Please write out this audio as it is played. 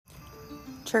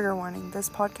Trigger warning, this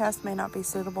podcast may not be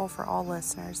suitable for all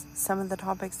listeners. Some of the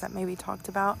topics that may be talked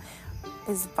about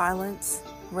is violence,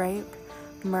 rape,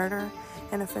 murder,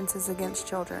 and offenses against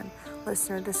children.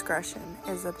 Listener discretion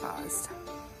is advised.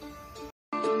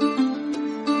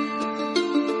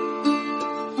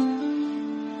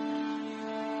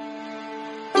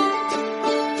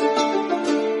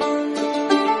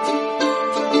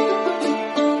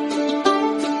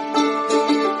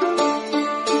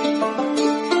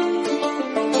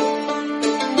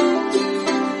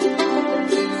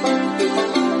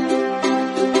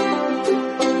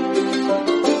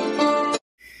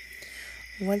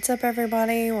 What's up,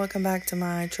 everybody? Welcome back to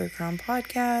my true crime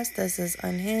podcast. This is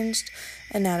Unhinged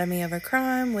Anatomy of a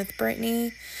Crime with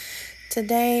Brittany.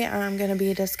 Today I'm going to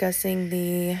be discussing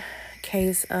the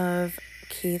case of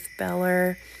Keith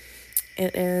Bellar.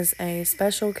 It is a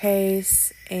special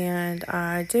case, and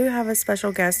I do have a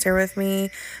special guest here with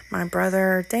me, my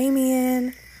brother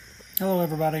Damion. Hello,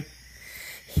 everybody.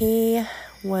 He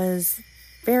was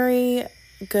very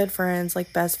good friends,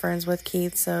 like best friends with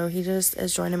Keith, so he just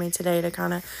is joining me today to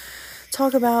kind of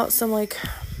talk about some like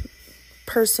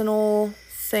personal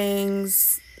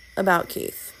things about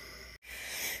Keith.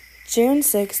 June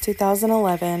 6,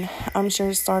 2011, I'm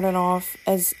sure started off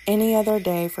as any other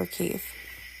day for Keith.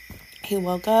 He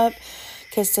woke up,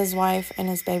 kissed his wife and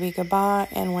his baby goodbye,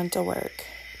 and went to work.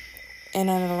 And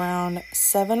at around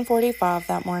 7:45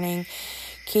 that morning,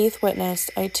 Keith witnessed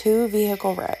a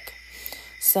 2-vehicle wreck.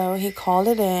 So he called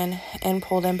it in and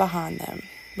pulled in behind them.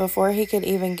 Before he could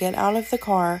even get out of the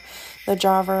car, the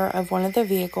driver of one of the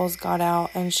vehicles got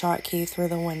out and shot Keith through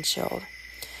the windshield.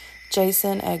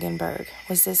 Jason Eggenberg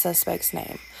was the suspect's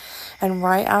name. And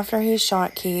right after he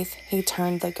shot Keith, he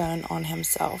turned the gun on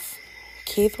himself.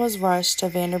 Keith was rushed to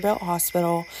Vanderbilt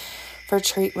Hospital for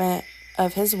treatment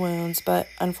of his wounds, but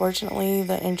unfortunately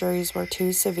the injuries were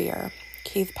too severe.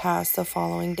 Keith passed the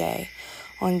following day,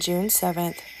 on June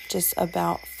 7th, just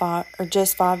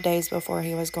 5 days before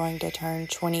he was going to turn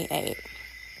 28.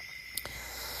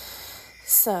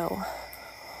 So,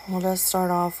 we'll just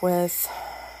start off with,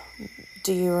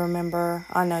 do you remember,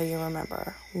 I know you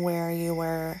remember, where you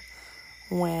were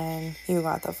when you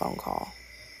got the phone call?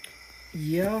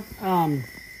 Yeah,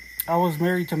 I was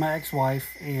married to my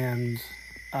ex-wife, and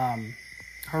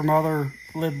her mother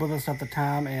lived with us at the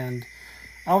time, and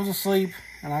I was asleep,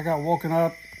 and I got woken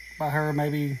up by her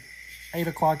maybe 8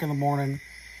 o'clock in the morning,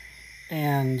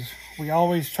 and we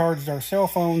always charged our cell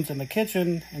phones in the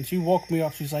kitchen, and she woke me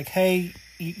up. She's like, hey,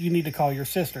 you need to call your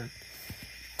sister.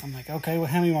 I'm like, okay, well,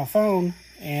 hand me my phone.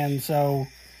 And so,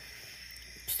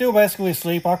 still basically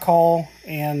asleep, I call,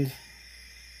 and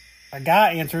a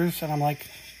guy answers, and I'm like,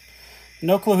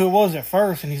 no clue who it was at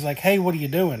first, and he's like, hey, what are you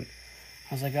doing?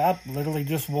 I was like, I literally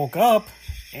just woke up.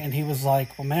 And he was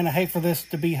like, well, man, I hate for this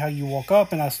to be how you woke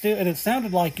up. And it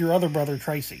sounded like your other brother,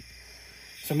 Tracy.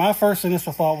 So my first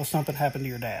initial thought was something happened to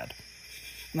your dad.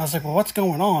 And I was like, well, what's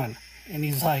going on? And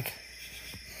he's like,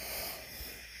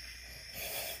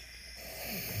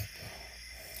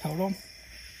 hold on.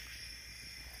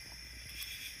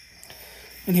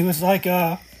 And he was like,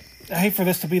 I hate for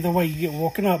this to be the way you get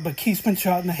woken up, but Keith's been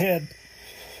shot in the head.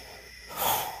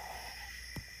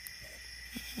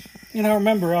 You know, I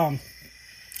remember,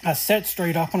 I sat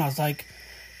straight up and I was like,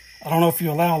 I don't know if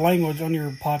you allow language on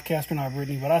your podcast or not,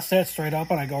 Brittany, but I sat straight up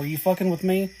and I go, are you fucking with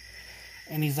me?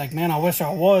 And he's like, man, I wish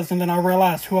I was. And then I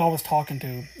realized who I was talking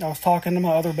to. I was talking to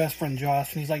my other best friend,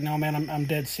 Josh, and he's like, no, man, I'm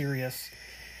dead serious.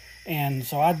 And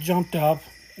so I jumped up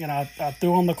and I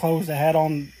threw on the clothes I had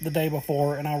on the day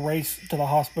before, and I raced to the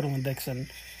hospital in Dixon.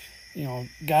 You know,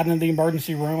 got into the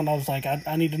emergency room, and I was like,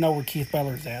 I need to know where Keith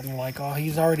Bellar's at. And they're like, oh,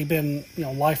 he's already been,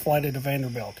 life flighted to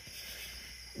Vanderbilt.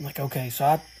 I'm like, okay,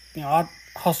 so I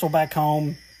hustled back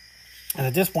home, and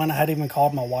at this point, I hadn't even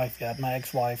called my wife yet, my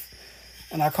ex-wife,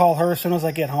 and I call her as soon as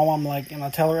I get home. I'm like, and I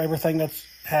tell her everything that's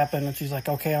happened, and she's like,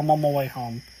 okay, I'm on my way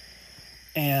home.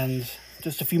 And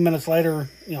just a few minutes later,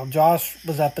 Josh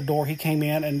was at the door. He came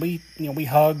in, and we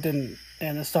hugged and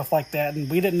stuff like that, and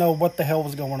we didn't know what the hell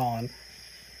was going on.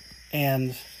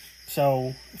 And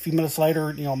so a few minutes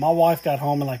later, my wife got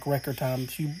home in like record time.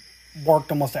 She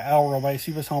worked almost an hour away.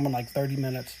 She was home in like 30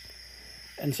 minutes.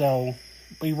 And so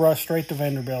we rushed straight to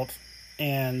Vanderbilt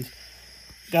and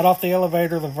got off the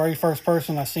elevator. The very first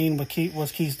person I seen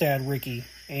was Keith's dad, Ricky.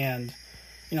 And,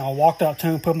 I walked up to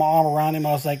him, put my arm around him.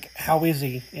 I was like, how is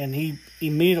he? And he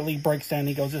immediately breaks down.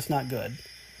 He goes, it's not good.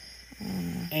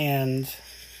 And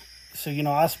so,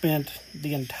 I spent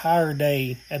the entire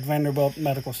day at Vanderbilt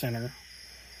Medical Center.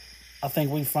 I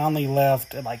think we finally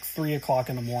left at like 3 o'clock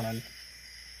in the morning.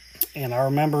 And I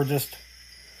remember just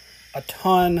a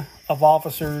ton of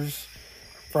officers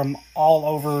from all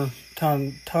over,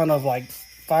 ton of like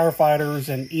firefighters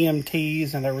and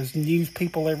EMTs, and there was news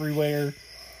people everywhere,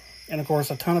 and of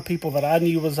course a ton of people that I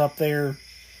knew was up there.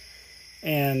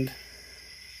 And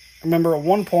I remember at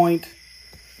one point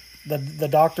the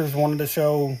doctors wanted to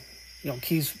show,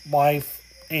 Keith's wife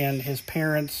and his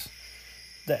parents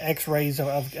the x-rays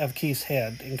of Keith's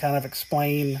head and kind of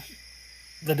explain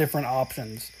the different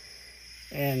options.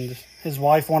 And his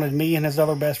wife wanted me and his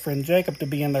other best friend Jacob to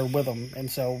be in there with him.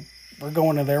 And so we're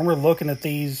going in there and we're looking at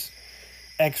these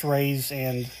x-rays,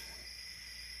 and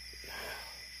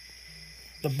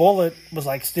the bullet was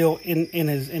like still in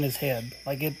his head.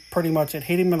 Like it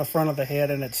hit him in the front of the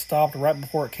head, and it stopped right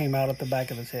before it came out at the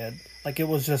back of his head. Like it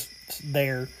was just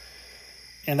there.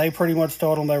 And they pretty much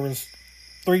told him there was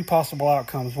 3 possible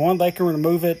outcomes. 1, they can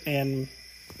remove it and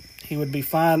he would be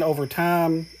fine over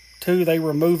time. 2, they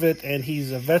remove it and he's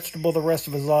a vegetable the rest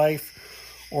of his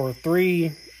life. Or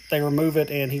 3, they remove it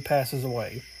and he passes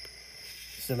away.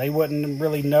 So they wouldn't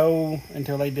really know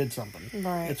until they did something.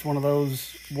 Right. It's one of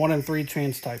those 1 in 3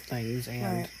 chance type things.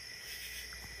 And,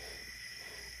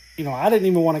 I didn't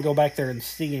even want to go back there and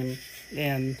see him.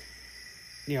 And,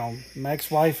 my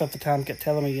ex-wife at the time kept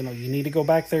telling me, you need to go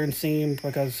back there and see him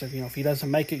because, if he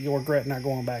doesn't make it, you'll regret not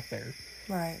going back there.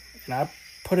 Right. And I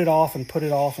put it off and put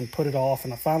it off and put it off.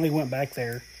 And I finally went back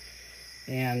there.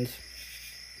 And,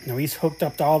 he's hooked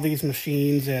up to all these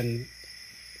machines and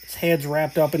his head's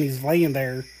wrapped up and he's laying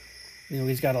there.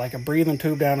 He's got like a breathing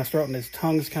tube down his throat and his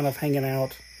tongue's kind of hanging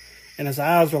out. And his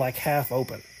eyes are like half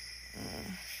open.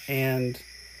 And,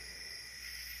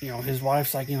 his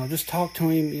wife's like, just talk to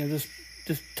him,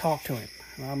 just talk to him.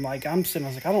 And I was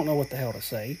like, I don't know what the hell to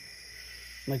say.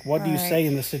 I'm like, what do you say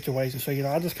in this situation? So,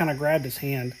 I just kind of grabbed his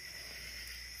hand.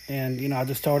 And, I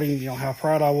just told him, how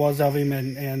proud I was of him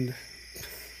and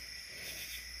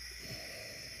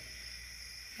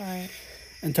Right.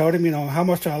 And told him, how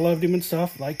much I loved him and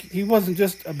stuff. Like, he wasn't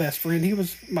just a best friend, he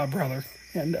was my brother.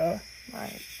 And,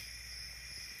 Right.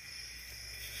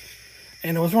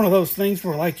 And it was one of those things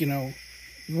where, like, you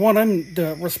want him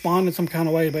to respond in some kind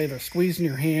of way by either squeezing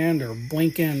your hand or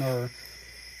blinking or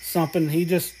something. He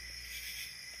just,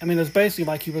 it was basically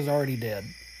like he was already dead.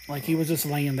 Like, he was just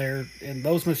laying there, and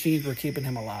those machines were keeping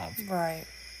him alive. Right.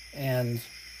 And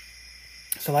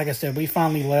so, like I said, we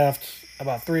finally left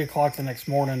about 3 o'clock that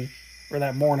morning,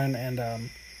 and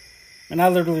I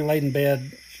literally laid in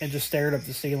bed and just stared up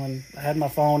the ceiling. I had my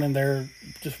phone in there,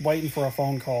 just waiting for a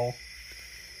phone call.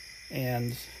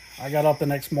 And I got up the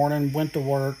next morning, went to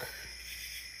work,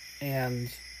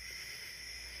 and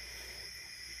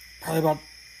probably about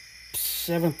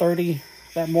 7:30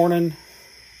 that morning,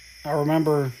 I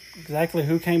remember exactly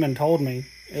who came and told me.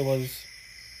 It was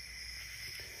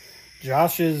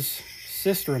Josh's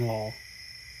sister-in-law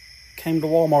came to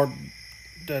Walmart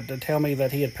to tell me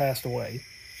that he had passed away.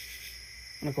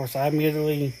 And of course, I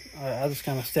immediately, I just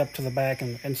kind of stepped to the back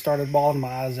and started bawling my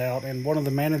eyes out. And one of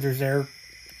the managers there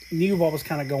knew what was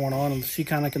kind of going on, and she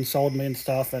kind of consoled me and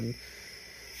stuff, and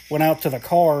went out to the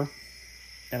car.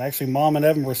 And actually, Mom and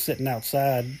Evan were sitting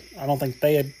outside. I don't think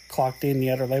they had clocked in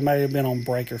yet, or they might have been on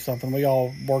break or something. We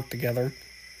all worked together.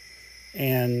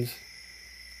 And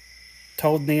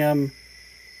told them,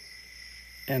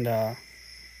 and I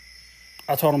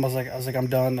told him, I was like, I'm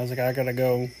done. I was like, I gotta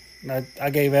go. And I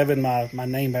gave Evan my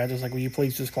name badge. I was like, will you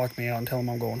please just clock me out and tell him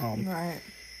I'm going home? Right.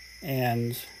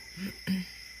 And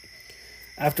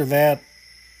after that,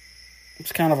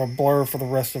 it's kind of a blur for the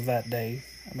rest of that day.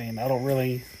 I don't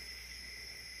really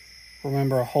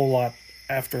remember a whole lot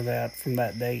after that from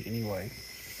that day anyway.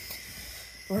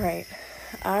 Right.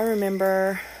 I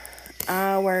remember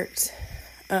I worked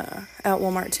at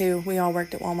Walmart too. We all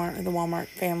worked at Walmart, the Walmart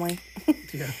family.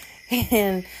 Yeah.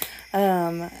 And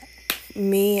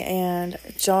me and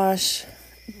Josh,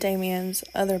 Damion's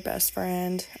other best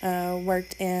friend,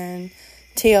 worked in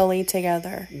TLE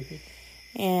together. Mm-hmm.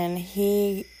 And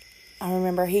I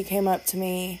remember he came up to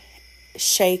me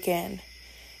shaking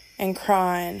and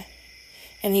crying.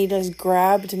 And he just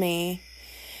grabbed me.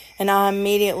 And I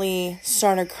immediately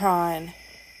started crying.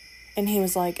 And he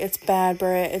was like, it's bad,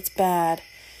 Britt, it's bad.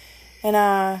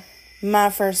 And my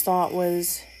first thought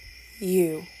was,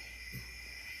 you.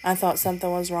 I thought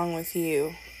something was wrong with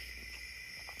you.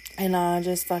 And I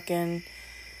just fucking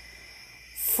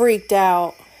freaked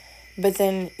out. But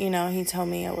then, he told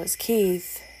me it was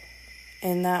Keith.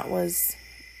 And that was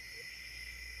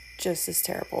just as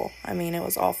terrible. It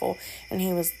was awful. And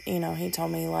he was, he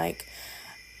told me, like,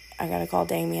 I gotta call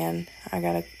Damion. I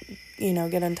gotta,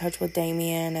 get in touch with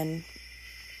Damion. And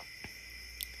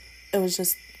it was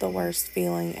just the worst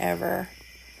feeling ever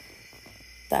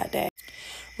that day.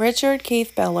 Richard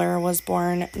Keith Bellar was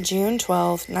born June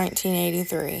 12,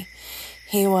 1983.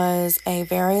 He was a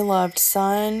very loved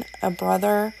son, a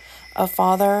brother, a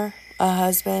father, a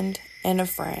husband, and a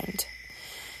friend.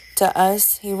 To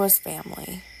us, he was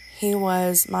family. He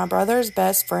was my brother's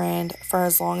best friend for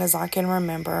as long as I can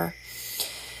remember.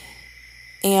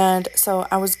 And so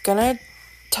I was going to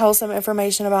tell some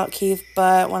information about Keith,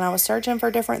 but when I was searching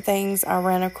for different things, I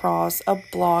ran across a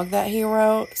blog that he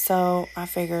wrote. So I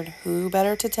figured, who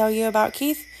better to tell you about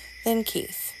Keith than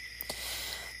Keith?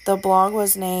 The blog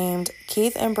was named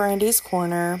Keith and Brandy's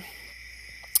Corner,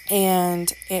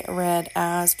 and it read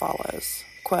as follows,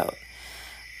 quote,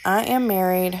 I am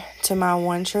married to my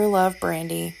one true love,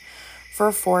 Brandy,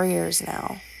 for 4 years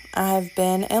now. I have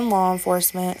been in law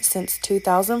enforcement since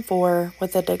 2004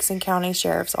 with the Dixon County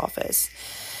Sheriff's Office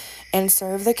and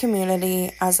serve the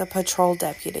community as a patrol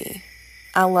deputy.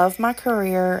 I love my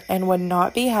career and would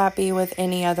not be happy with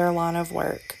any other line of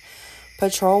work.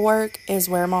 Patrol work is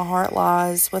where my heart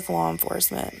lies with law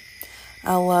enforcement.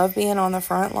 I love being on the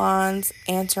front lines,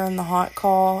 answering the hot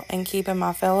call, and keeping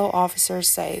my fellow officers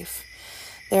safe.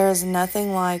 There is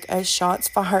nothing like a shots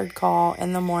fired call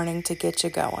in the morning to get you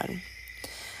going.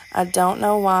 I don't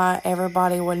know why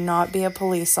everybody would not be a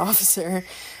police officer,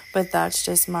 but that's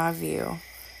just my view.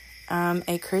 I'm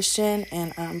a Christian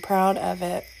and I'm proud of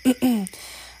it. I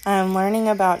am learning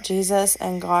about Jesus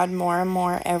and God more and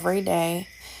more every day,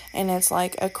 and it's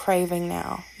like a craving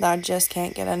now that I just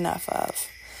can't get enough of.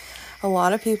 A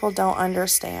lot of people don't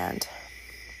understand,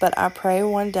 but I pray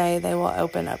one day they will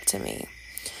open up to me.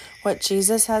 What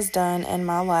Jesus has done in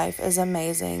my life is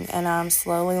amazing, and I'm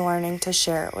slowly learning to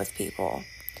share it with people.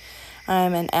 I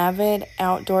am an avid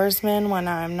outdoorsman when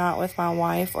I am not with my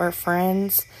wife or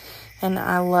friends, and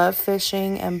I love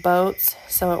fishing and boats,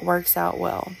 so it works out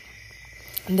well.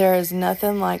 There is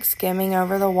nothing like skimming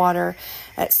over the water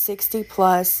at 60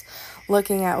 plus,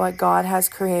 looking at what God has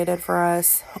created for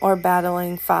us, or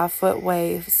battling 5-foot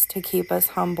waves to keep us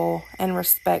humble and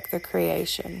respect the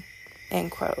creation. End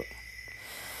quote.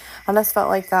 I just felt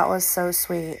like that was so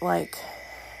sweet, like,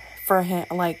 for him,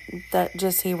 like, that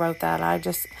just, he wrote that. I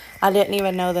didn't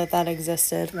even know that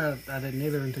existed. I didn't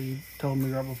either until you told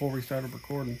me right before we started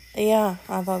recording. Yeah,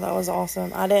 I thought that was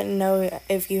awesome. I didn't know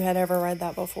if you had ever read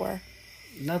that before.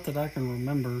 Not that I can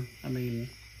remember. I mean,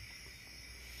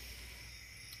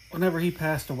 whenever he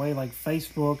passed away, like,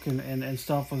 Facebook and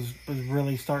stuff was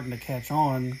really starting to catch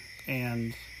on,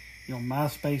 and, you know,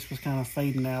 MySpace was kind of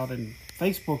fading out, and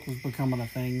Facebook was becoming a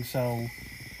thing, so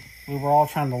we were all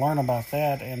trying to learn about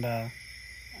that, and,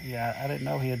 yeah, I didn't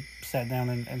know he had sat down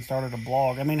and started a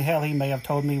blog. I mean, hell, he may have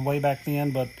told me way back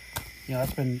then, but, you know,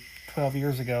 that's been 12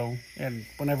 years ago, and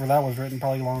whenever that was written,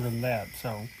 probably longer than that,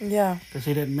 so. Yeah. Because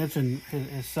he didn't mention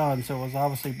his son, so it was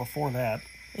obviously before that.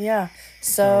 Yeah.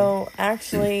 So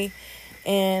actually,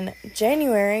 in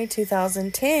January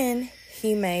 2010,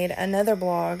 he made another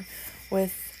blog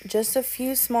with just a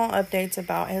few small updates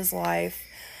about his life.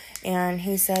 And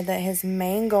he said that his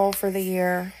main goal for the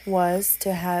year was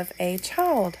to have a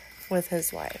child with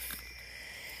his wife.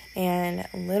 And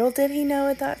little did he know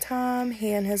at that time,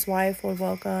 he and his wife would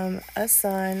welcome a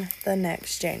son the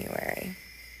next January.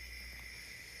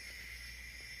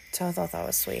 So I thought that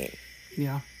was sweet.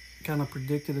 Yeah. Kind of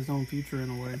predicted his own future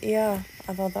in a way. Yeah,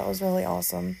 I thought that was really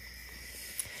awesome.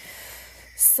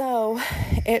 So,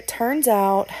 it turns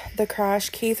out the crash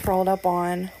Keith rolled up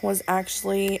on was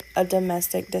actually a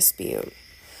domestic dispute.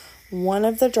 One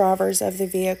of the drivers of the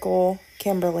vehicle,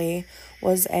 Kimberly,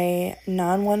 was a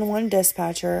 911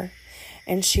 dispatcher,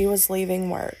 and she was leaving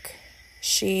work.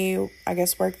 She, I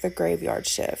guess, worked the graveyard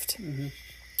shift. Mm-hmm.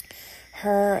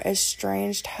 Her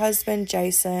estranged husband,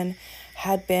 Jason,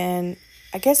 had been,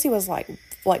 I guess he was like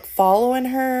following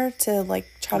her to like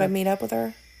try to meet up with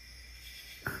her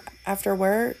after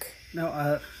work.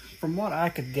 No, from what I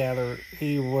could gather,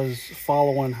 he was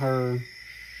following her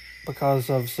because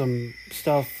of some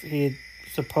stuff he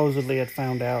supposedly had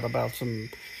found out about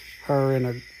her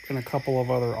and a couple of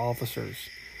other officers.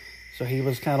 So he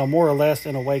was kind of more or less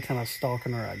in a way kind of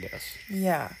stalking her, I guess.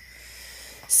 Yeah.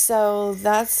 So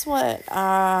that's what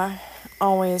I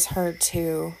always heard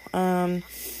too.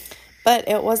 But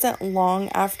it wasn't long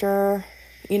after,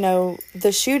 you know,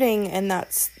 the shooting, and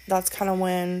that's kind of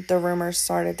when the rumors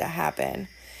started to happen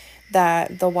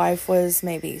that the wife was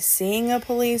maybe seeing a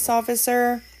police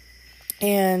officer,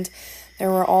 and there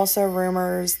were also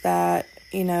rumors that,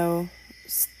 you know,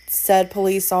 said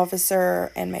police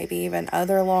officer and maybe even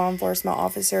other law enforcement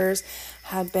officers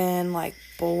had been like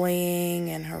bullying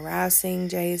and harassing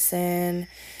Jason.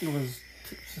 It was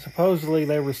supposedly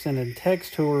they were sending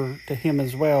text to him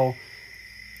as well,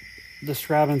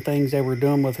 describing things they were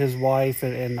doing with his wife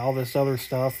and all this other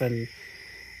stuff, and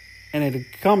it had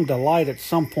come to light at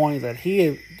some point that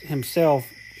he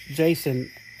himself,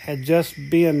 Jason, had just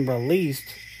been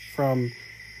released from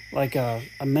like a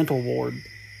mental ward.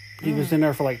 He was in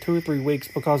there for like 2 or 3 weeks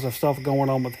because of stuff going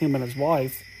on with him and his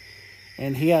wife,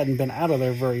 and he hadn't been out of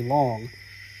there very long.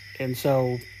 And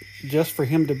so just for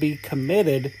him to be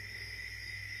committed,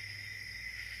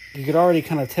 you could already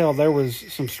kind of tell there was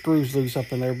some screws loose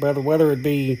up in there, whether it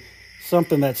be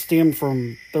something that stemmed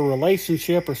from the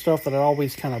relationship or stuff that had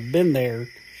always kind of been there.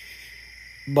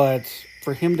 But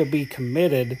for him to be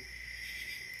committed,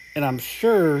 and I'm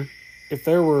sure if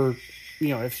there were,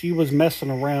 if she was messing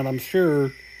around, I'm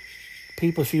sure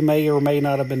people she may or may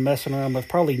not have been messing around with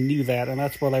probably knew that, and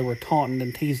that's why they were taunting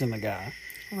and teasing the guy.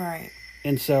 Right.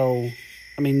 And so,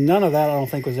 I mean, none of that I don't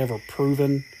think was ever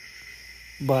proven,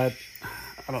 but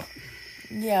I don't...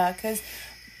 Yeah, because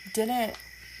didn't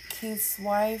Keith's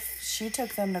wife, she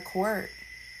took them to court.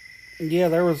 Yeah,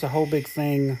 there was a whole big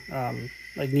thing,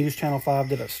 like News Channel 5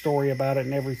 did a story about it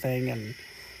and everything, and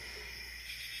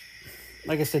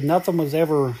like I said, nothing was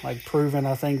ever, like, proven.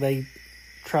 I think they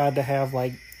tried to have,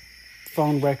 like,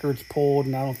 phone records pulled,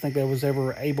 and I don't think they was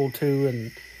ever able to,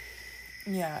 and...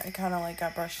 Yeah, it kind of, like,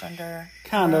 got brushed under.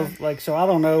 Kind of, like, so I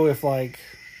don't know if, like,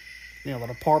 the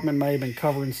department may have been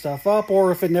covering stuff up,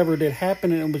 or if it never did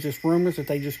happen and it was just rumors that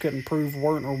they just couldn't prove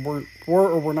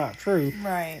were not true.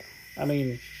 Right. I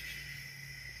mean,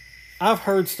 I've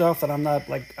heard stuff that I'm not,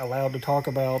 like, allowed to talk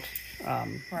about.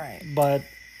 Right. But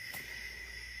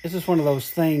it's just one of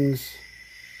those things,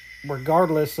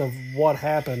 regardless of what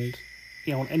happened,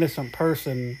 an innocent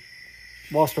person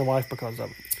lost their life because of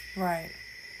it. Right.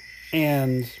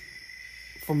 And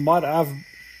from what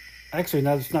actually,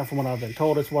 no, it's not from what I've been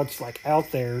told, it's what's, like,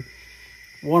 out there.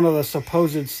 One of the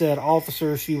supposed said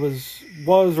officers she was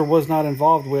or was not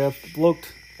involved with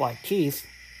looked like Keith.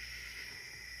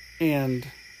 And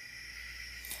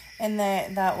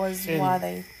that was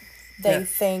why they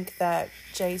think that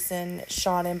Jason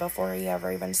shot him before he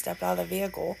ever even stepped out of the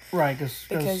vehicle. Right.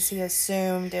 Because he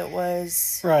assumed it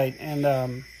was... Right.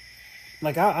 And,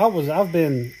 like, I've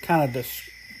been kind of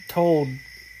told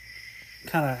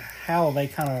kind of how they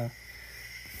kind of...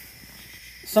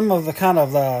 Some of the kind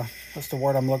of the... What's the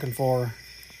word I'm looking for?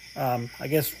 I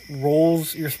guess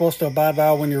rules you're supposed to abide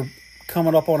by when you're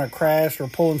coming up on a crash or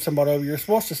pulling somebody over. You're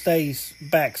supposed to stay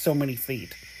back so many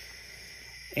feet.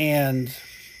 And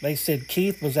they said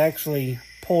Keith was actually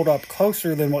pulled up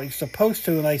closer than what he's supposed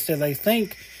to, and they said they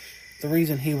think the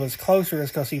reason he was closer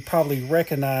is because he probably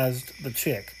recognized the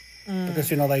chick. Because,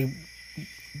 they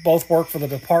both work for the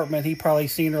department. He probably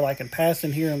seen her, like, in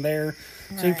passing here and there.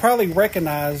 Right. So he probably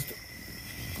recognized,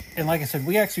 and like I said,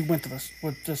 we actually went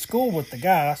to school with the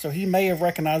guy, so he may have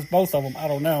recognized both of them. I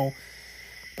don't know.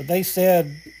 But they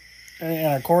said,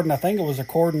 and according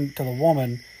to the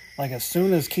woman, like, as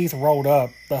soon as Keith rolled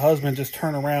up, the husband just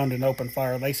turned around and opened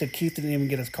fire. They said Keith didn't even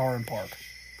get his car in park.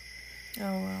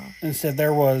 Oh, wow. And said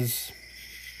there was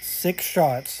 6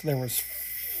 shots. There was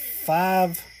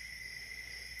 4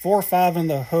 or 5 in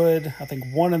the hood. I think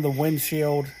 1 in the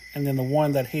windshield, and then the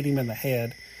one that hit him in the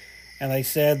head. And they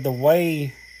said the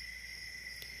way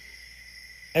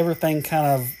everything kind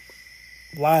of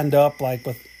lined up, like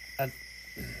with an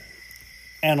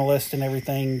analyst and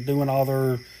everything, doing all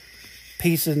their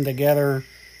piecing together,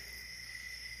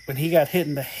 when he got hit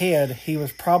in the head, he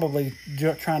was probably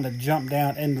trying to jump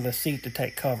down into the seat to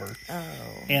take cover. Oh.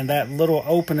 And that little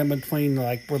opening between,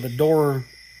 like, where the door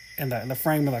and the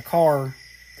frame of the car,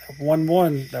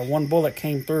 that one bullet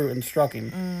came through and struck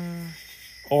him.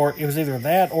 Or it was either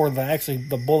that or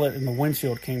the bullet in the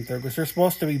windshield came through, because they're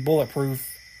supposed to be bulletproof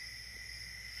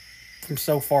from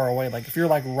so far away. Like, if you're,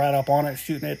 like, right up on it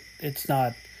shooting it, it's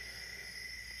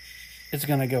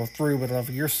going to go through. But if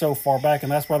you're so far back,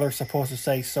 and that's why they're supposed to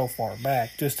say so far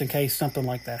back, just in case something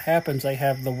like that happens, they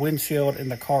have the windshield in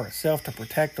the car itself to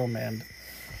protect them. And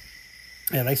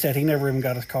yeah, they said he never even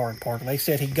got his car in park. They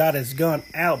said he got his gun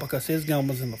out because his gun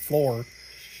was in the floor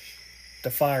to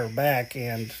fire back,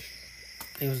 and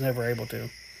he was never able to.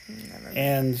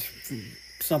 And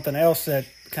something else that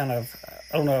kind of,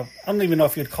 I don't even know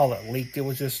if you'd call it leaked. It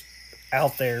was just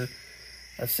out there.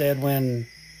 I said when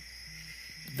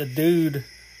the dude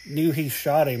knew he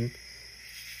shot him,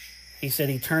 he said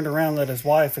he turned around at his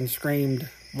wife and screamed,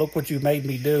 "Look what you made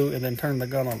me do," and then turned the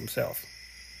gun on himself.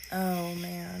 Oh,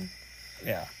 man.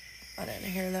 Yeah. I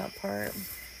didn't hear that part.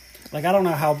 Like, I don't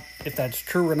know if that's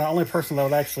true or not. The only person that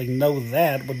would actually know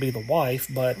that would be the wife,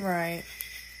 but... Right.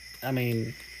 I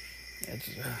mean, it's...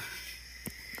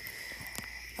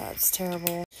 That's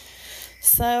terrible.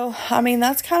 So, I mean,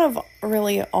 that's kind of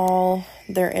really all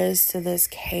there is to this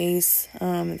case.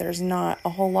 There's not a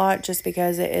whole lot, just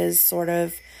because it is sort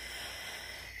of,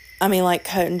 I mean, like,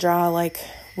 cut and dry. Like,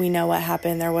 we know what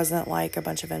happened. There wasn't, like, a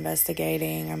bunch of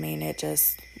investigating. I mean, it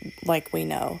just, like, we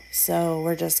know. So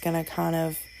we're just going to kind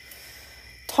of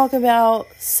talk about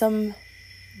some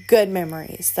good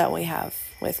memories that we have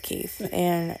with Keith.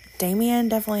 And Damion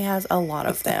definitely has a lot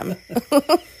of them.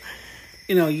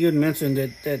 You had mentioned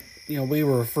that we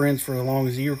were friends for as long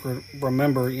as you could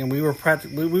remember. We were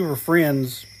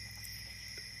friends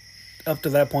up to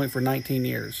that point for 19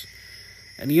 years.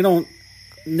 And you don't,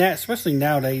 especially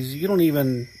nowadays, you don't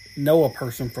even know a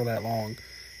person for that long.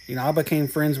 I became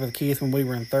friends with Keith when we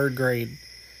were in 3rd grade.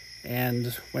 And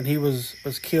when he was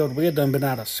killed, we had been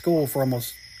out of school for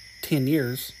almost 10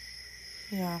 years.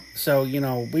 Yeah. So,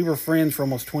 we were friends for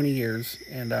almost 20 years.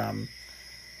 And,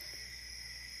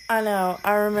 I know.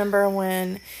 I remember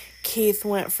when Keith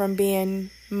went from being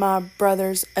my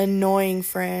brother's annoying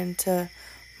friend to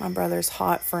my brother's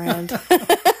hot friend.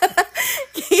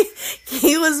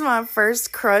 He was my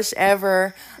first crush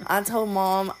ever. I told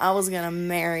Mom I was going to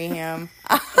marry him.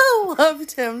 I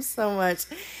loved him so much.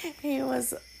 He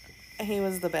was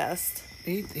the best.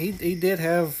 He did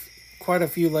have quite a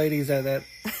few ladies that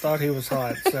thought he was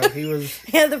hot. So he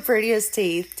had the prettiest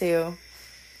teeth, too.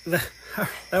 That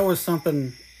was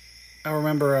something I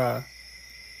remember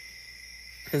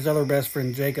his other best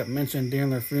friend Jacob mentioned during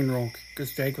their funeral,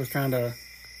 because Jake was trying to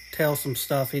tell some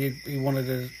stuff. He wanted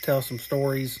to tell some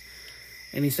stories,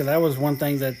 and he said that was one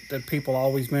thing that people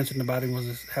always mentioned about him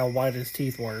was how white his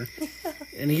teeth were.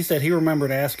 And he said he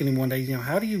remembered asking him one day,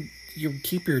 how do you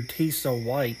keep your teeth so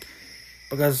white?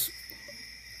 Because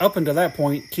up until that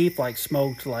point, Keith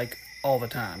smoked all the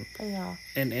time. Yeah.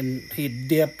 And he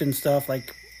dipped and stuff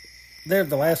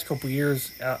the last couple of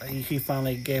years, he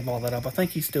finally gave all that up. I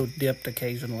think he still dipped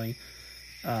occasionally.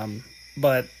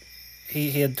 But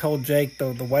he had told Jake,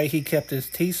 the way he kept his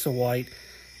teeth so white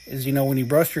is, when you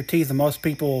brush your teeth, and most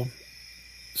people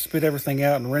spit everything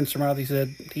out and rinse their mouth, he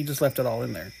said he just left it all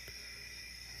in there.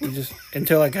 He just,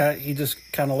 until he just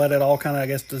kind of let it all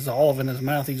dissolve in his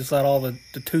mouth. He just let all the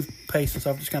toothpaste and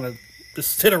stuff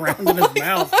just sit around in his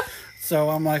mouth.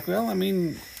 So I'm like, well, I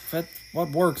mean, that's what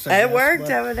works. It worked,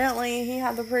 evidently. He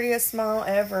had the prettiest smile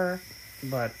ever.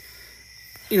 But,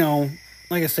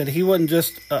 like I said, he wasn't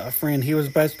just a friend. He was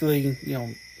basically,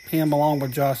 him along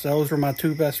with Josh. Those were my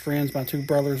 2 best friends, my 2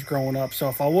 brothers growing up. So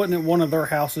if I wasn't at one of their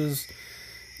houses,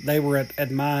 they were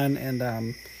at mine.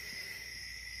 And,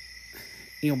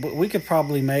 we could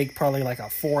probably make a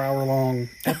 4-hour-long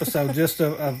episode just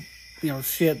of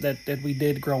shit that we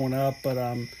did growing up. But,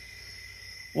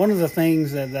 one of the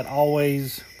things that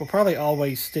will probably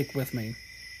always stick with me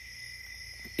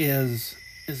is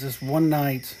this one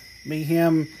night, me,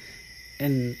 him,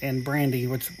 and Brandy,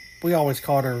 which we always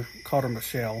called her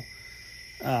Michelle.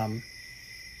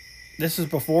 This is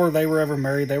before they were ever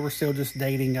married. They were still just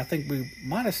dating. I think we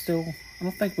might have still, I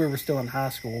don't think we were still in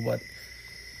high school, but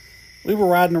we were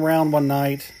riding around one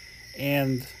night,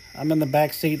 and I'm in the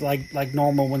back seat like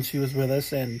normal when she was with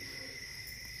us, and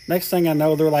next thing I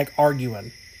know, they're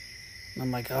arguing. And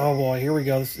I'm like, oh boy, here we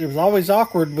go. It was always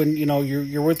awkward when,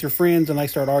 you're with your friends and they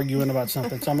start arguing about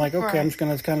something. So I'm like, okay, right. I'm just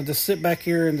going to kind of just sit back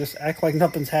here and just act like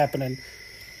nothing's happening.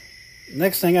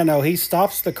 Next thing I know, he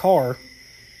stops the car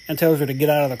and tells her to get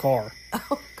out of the car.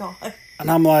 Oh, God.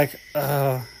 And I'm like,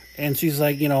 and she's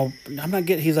like,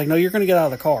 he's like, no, you're going to get out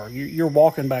of the car. You're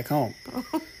walking back home.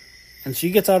 And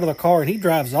she gets out of the car and he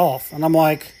drives off. And I'm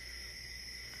like,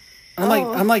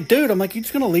 dude, you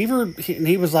just going to leave her? And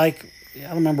he was like, I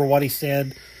don't remember what he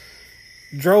said.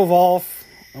 Drove off,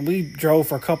 and we drove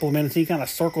for a couple of minutes. He kind of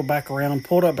circled back around,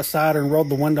 pulled up beside her, and rolled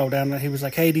the window down. And he was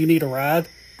like, hey, do you need a ride?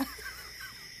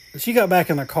 And she got back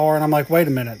in the car, and I'm like, wait a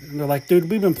minute. And they're like, dude,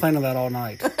 we've been planning that all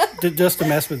night just to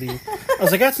mess with you. I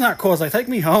was like, that's not cool. I was like, take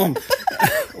me home.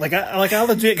 I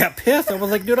legit got pissed. I was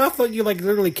like, dude, I thought you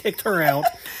literally kicked her out,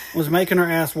 was making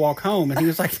her ass walk home. And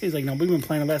he's like, no, we've been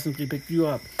planning that since we picked you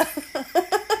up.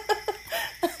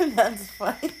 That's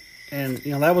funny. And,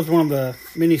 that was one of the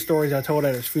many stories I told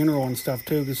at his funeral and stuff,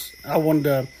 too, because I wanted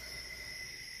to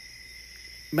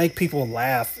make people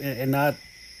laugh and not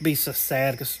be so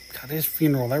sad, because, God, his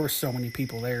funeral, there were so many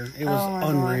people there. It was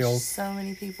unreal. Gosh, so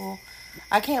many people.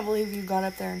 I can't believe you got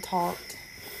up there and talked.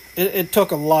 It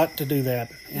took a lot to do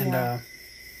that. And, yeah.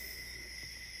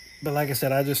 But like I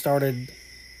said, I just started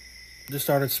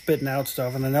spitting out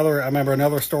stuff. And I remember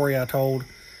another story I told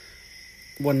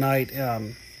one night.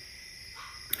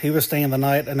 He was staying the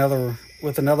night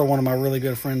with another one of my really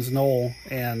good friends, Noel,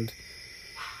 and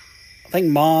think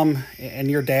Mom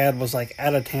and your dad was like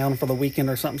out of town for the weekend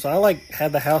or something. So I like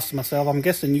had the house to myself. I'm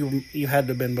guessing you had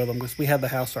to have been with them because we had the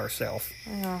house to ourselves.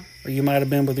 Yeah. Or you might have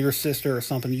been with your sister or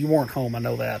something. You weren't home. I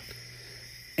know that.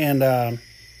 And,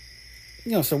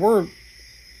 so we're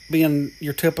being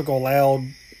your typical loud,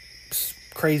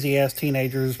 crazy ass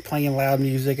teenagers playing loud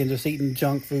music and just eating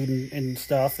junk food and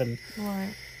stuff. And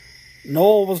Right.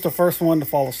 Noel was the first one to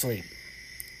fall asleep.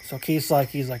 So he's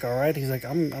like, all right. He's like,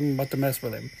 I'm about to mess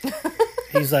with him.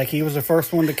 He's like, he was the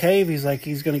first one to cave. He's like,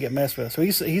 he's going to get messed with. So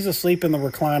he's asleep in the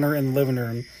recliner in the living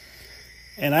room.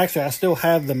 And actually, I still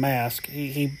have the mask.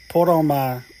 He put on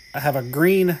I have a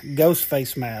green ghost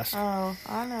face mask. Oh,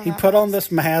 I know. He put on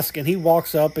this mask and he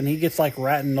walks up and he gets like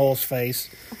right in Noel's face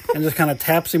and just kind of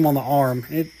taps him on the arm.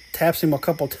 It taps him a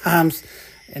couple times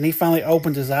and he finally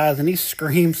opens his eyes and he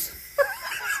screams.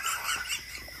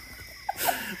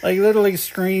 Like literally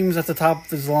screams at the top of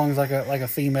his lungs like a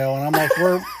female, and I'm like,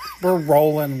 we're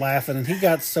rolling laughing, and he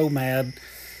got so mad,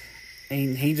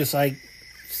 and he just like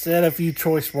said a few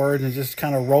choice words and just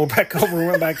kind of rolled back over and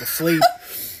went back to sleep.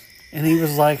 And he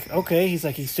was like, okay, he's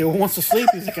like, he still wants to sleep.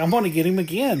 He's like, I'm going to get him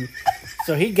again.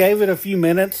 So he gave it a few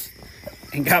minutes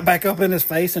and got back up in his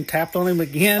face and tapped on him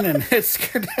again, and it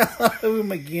scared the hell out of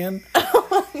him again.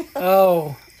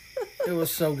 Oh, it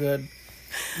was so good.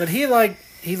 But he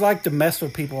liked to mess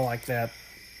with people like that.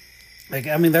 Like,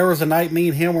 I mean, there was a night me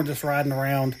and him were just riding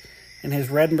around in his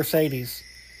red Mercedes.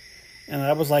 And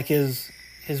that was like his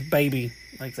baby.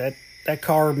 Like, that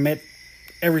car meant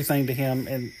everything to him.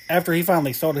 And after he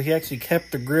finally sold it, he actually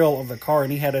kept the grill of the car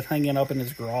and he had it hanging up in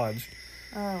his garage.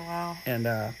 Oh, wow.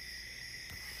 And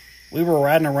we were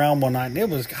riding around one night and it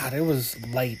was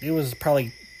late. It was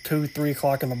probably 2, 3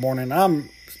 o'clock in the morning. I'm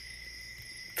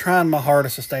trying my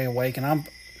hardest to stay awake and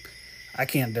I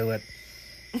can't do it.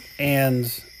 And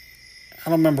I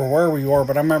don't remember where we were,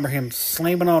 but I remember him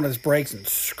slamming on his brakes and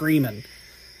screaming.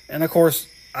 And of course,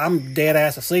 I'm dead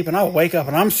ass asleep, and I wake up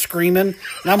and I'm screaming,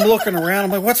 and I'm looking around.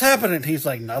 I'm like, "What's happening?" He's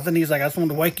like, "Nothing." He's like, "I just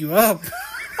wanted to wake you up."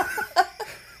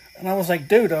 And I was like,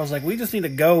 "Dude," I was like, "We just need to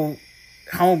go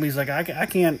home." He's like, "I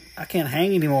can't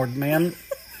hang anymore, man."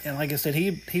 And like I said,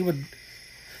 he would.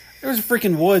 There was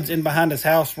freaking woods in behind his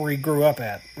house where he grew up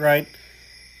at, right?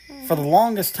 For the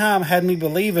longest time, had me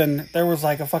believing there was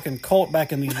like a fucking cult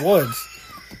back in these woods.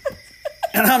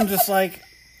 And I'm just like,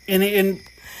 and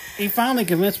he finally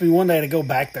convinced me one day to go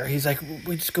back there. He's like,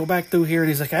 we just go back through here. And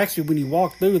he's like, actually, when you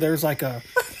walk through, there's like a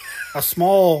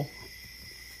small,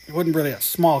 it wasn't really a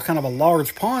small, kind of a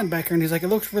large pond back here. And he's like, it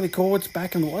looks really cool. It's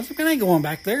back in the woods. I ain't going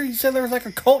back there. He said there was like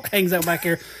a cult hangs out back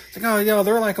here. It's like, oh, yeah,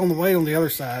 they're like on the way on the other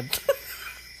side.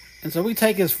 And so we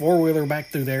take his four-wheeler back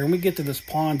through there, and we get to this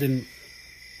pond, and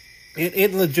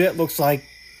it legit looks like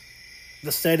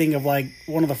the setting of like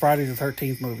one of the Friday the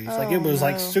 13th movies. Oh, like it was no.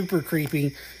 like super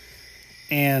creepy,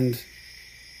 and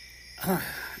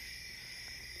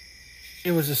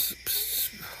it was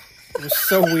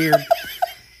so weird.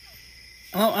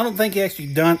 I don't think he actually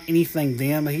done anything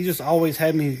then, but he just always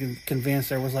had me convinced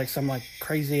there was like some like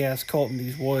crazy ass cult in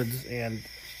these woods. And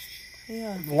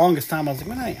yeah, the longest time I was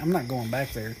like, man, I'm not going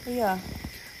back there. Yeah.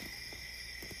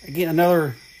 Again,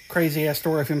 another crazy ass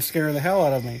story of him scaring the hell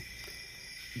out of me.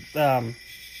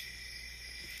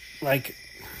 Like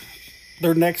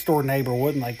their next door neighbor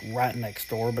wasn't like right next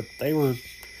door, but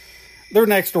their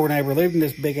next door neighbor lived in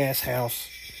this big ass house,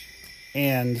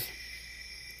 and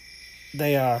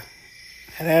they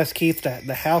had asked Keith to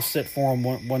the house sit for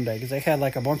them one day because they had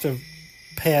like a bunch of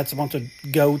pets, a bunch of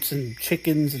goats and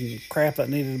chickens and crap that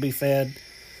needed to be fed.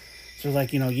 So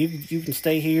like, you can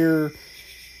stay here,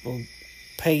 we'll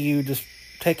pay you, just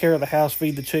take care of the house,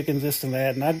 feed the chickens, this and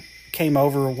that. And I came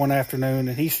over one afternoon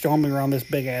and he's showing me around this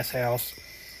big ass house.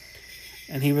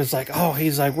 And he was like,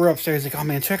 we're upstairs. He's like, oh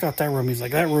man, check out that room. He's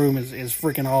like, that room is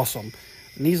freaking awesome.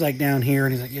 And he's like down here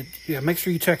and he's like, yeah, make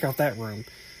sure you check out that room.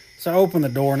 So I opened the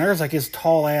door and there's like his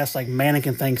tall ass like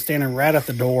mannequin thing standing right at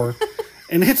the door.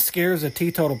 And it scares the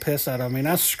teetotal piss out of me. And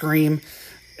I scream.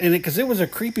 And because it was a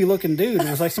creepy looking dude. It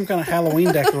was like some kind of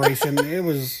Halloween decoration. It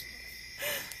was,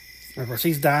 of course,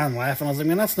 he's dying laughing. I was like,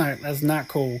 man, that's not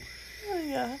cool. Oh,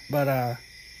 yeah. But,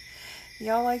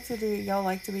 y'all like to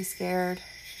be scared.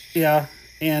 Yeah.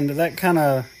 And that kind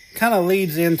of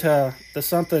leads into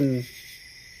something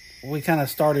we kind of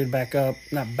started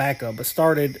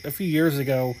started a few years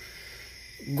ago.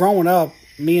 Growing up,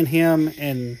 me and him,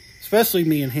 and especially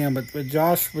me and him, but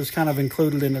Josh was kind of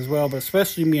included in as well, but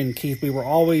especially me and Keith, we were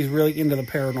always really into the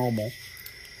paranormal.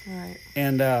 Right.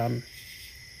 And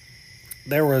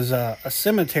there was a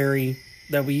cemetery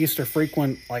that we used to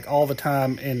frequent like all the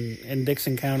time in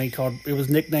Dixon County it was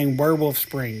nicknamed Werewolf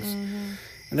Springs. Mm-hmm.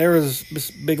 And there was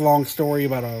this big long story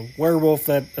about a werewolf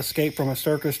that escaped from a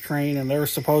circus train, and there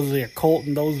was supposedly a cult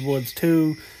in those woods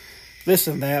too, this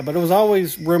and that, but it was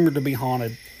always rumored to be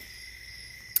haunted.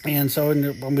 And so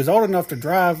when I was old enough to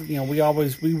drive,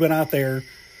 we went out there, it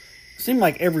seemed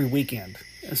like every weekend.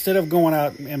 Instead of going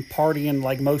out and partying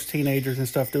like most teenagers and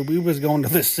stuff do, we was going to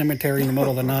this cemetery in the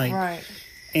middle of the night. Right.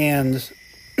 And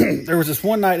there was this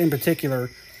one night in particular,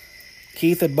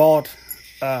 Keith had bought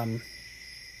a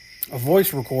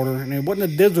voice recorder, and it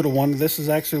wasn't a digital one. This is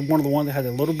actually one of the ones that had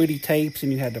the little bitty tapes,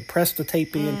 and you had to press the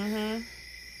tape in.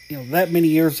 Mm-hmm. That many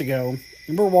years ago,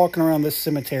 and we're walking around this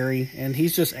cemetery, and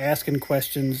he's just asking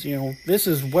questions. This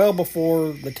is well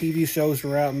before the TV shows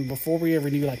were out, and before we ever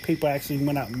knew like people actually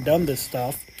went out and done this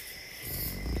stuff.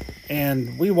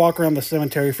 And we walk around the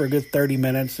cemetery for a good 30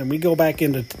 minutes, and we go back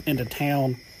into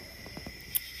town,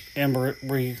 and we're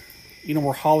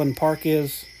where Holland Park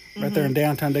is, right there in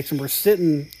downtown Dixon. We're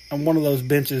sitting on one of those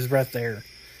benches right there,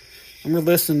 and we're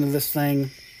listening to this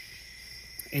thing.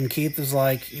 And Keith is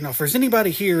like, if there's anybody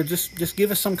here, just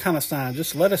give us some kind of sign.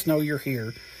 Just let us know you're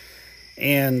here.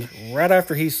 And right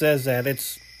after he says that, it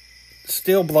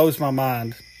still blows my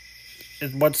mind.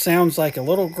 What sounds like a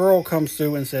little girl comes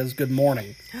through and says, "Good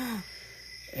morning."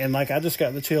 And I just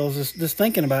got the chills just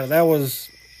thinking about it. It was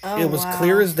wow.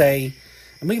 Clear as day.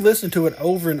 And we listened to it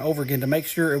over and over again to make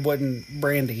sure it wasn't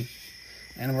Brandy.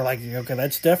 And we're like, okay,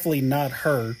 that's definitely not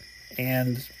her.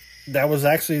 And that was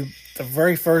actually the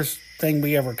very first thing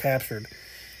we ever captured.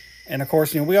 And of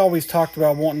course, we always talked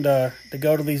about wanting to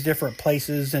go to these different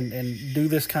places and do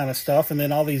this kind of stuff. And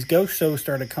then all these ghost shows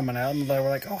started coming out, and they were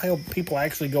like, oh, hell, people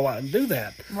actually go out and do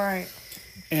that. Right.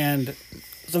 And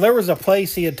so there was a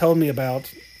place he had told me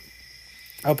about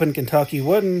up in Kentucky. It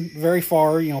wasn't very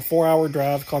far, 4-hour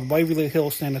drive, called Waverly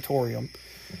Hills Sanatorium.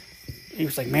 He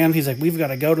was like, man, we've got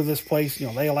to go to this place.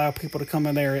 They allow people to come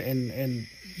in there and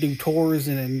do tours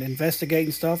and investigate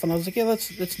and stuff. And I was like, yeah,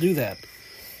 let's do that.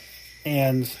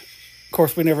 And of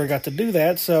course, we never got to do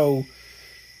that. So,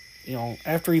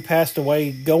 after he passed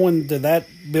away, going to that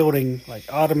building,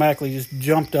 automatically just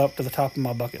jumped up to the top of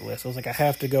my bucket list. I was like, I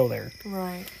have to go there.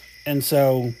 Right. And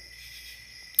so,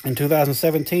 in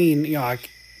 2017,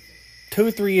 2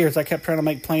 or 3 years, I kept trying to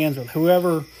make plans with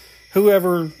whoever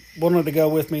wanted to go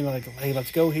with me. Like, hey,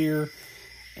 let's go here.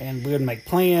 And we would make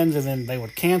plans, and then they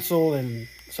would cancel. And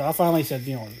so I finally said,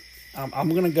 I'm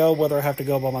going to go whether I have to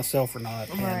go by myself or not.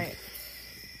 Right.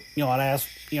 And, I'd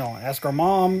ask our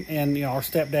mom and, our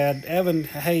stepdad, Evan,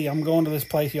 hey, I'm going to this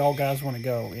place. Y'all guys want to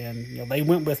go? And, they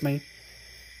went with me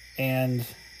and,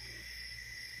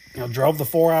 drove the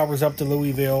 4 hours up to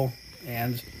Louisville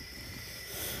and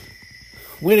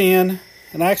went in.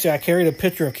 And actually, I carried a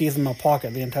picture of Keith in my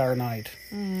pocket the entire night.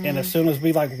 Mm. And as soon as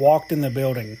we, walked in the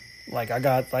building, I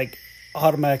got,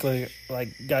 automatically,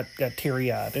 got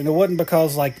teary-eyed. And it wasn't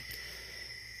because,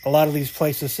 a lot of these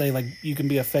places say, you can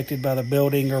be affected by the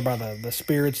building or by the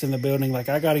spirits in the building.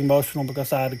 I got emotional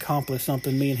because I had accomplished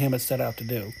something me and him had set out to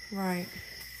do. Right.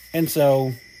 And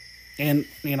so,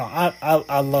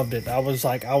 I loved it. I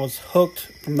was hooked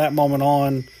from that moment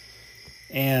on.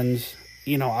 And,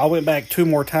 I went back 2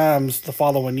 more times the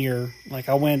following year.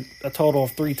 I went a total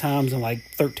of 3 times in,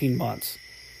 13 months.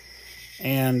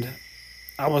 And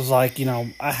I was like,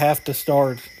 I have to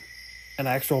start an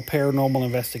actual paranormal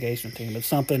investigation team. It's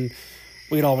something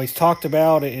we'd always talked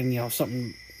about, and,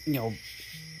 something,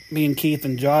 me and Keith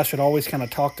and Josh had always kind of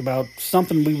talked about,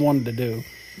 something we wanted to do.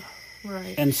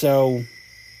 Right. And so,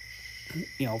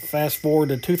 fast forward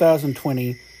to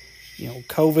 2020,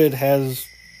 COVID has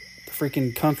the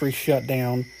freaking country shut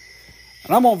down.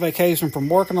 And I'm on vacation from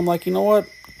work, and I'm like, you know what?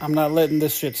 I'm not letting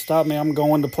this shit stop me. I'm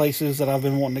going to places that I've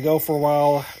been wanting to go for a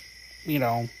while.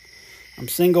 I'm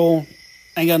single,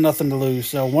 ain't got nothing to lose.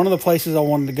 So one of the places I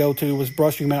wanted to go to was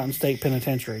Brushy Mountain State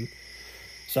Penitentiary.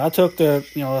 So I took the,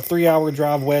 a 3-hour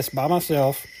drive west by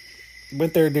myself,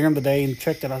 went there during the day and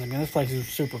checked it. I was like, man, this place is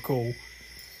super cool.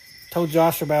 Told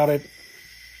Josh about it.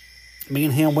 Me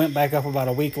and him went back up about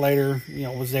a week later,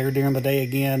 was there during the day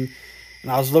again.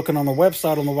 And I was looking on the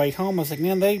website on the way home. I was like,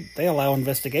 man, they allow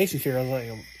investigations here.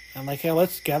 I'm like, hell,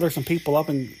 let's gather some people up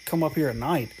and come up here at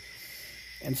night.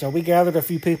 And so we gathered a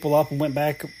few people up and went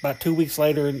back about 2 weeks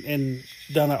later and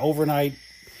done an overnight.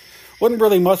 Wasn't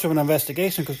really much of an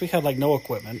investigation because we had no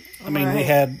equipment. I mean, we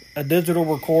had a digital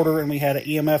recorder and we had an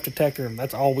EMF detector, and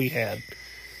that's all we had.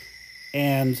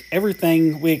 And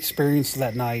everything we experienced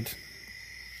that night,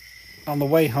 on the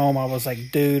way home, I was like,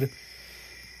 dude,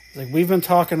 we've been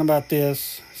talking about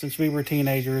this since we were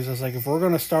teenagers. I was like, if we're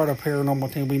going to start a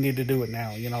paranormal team, we need to do it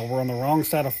now. We're on the wrong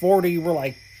side of 40.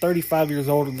 We're 35 years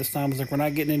old at this time. I was like, we're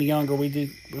not getting any younger.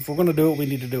 If we're going to do it, we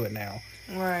need to do it now.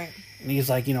 Right. And he's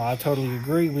like, I totally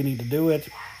agree. We need to do it.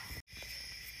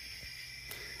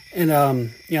 And,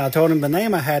 I told him the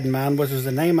name I had in mind, which was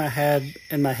the name I had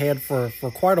in my head for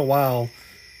quite a while,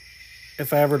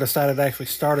 if I ever decided to actually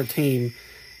start a team.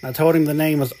 And I told him the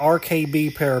name was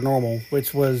RKB Paranormal,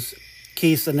 which was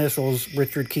Keith's initials,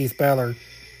 Richard Keith Bellar.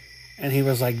 And he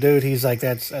was like, dude, he's like,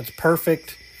 that's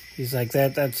perfect. He's like,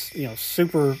 that's,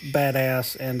 super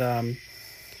badass. And,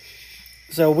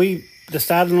 so we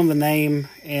decided on the name,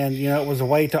 and, it was a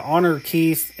way to honor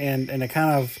Keith and to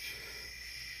kind of,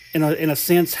 in a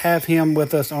sense, have him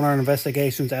with us on our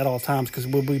investigations at all times, because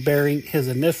we'll be bearing his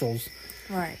initials.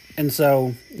 Right. And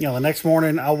so, the next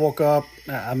morning I woke up,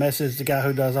 I messaged the guy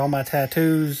who does all my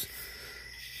tattoos,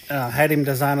 had him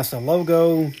design us a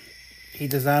logo. He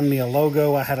designed me a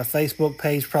logo. I had a Facebook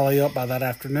page probably up by that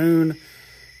afternoon.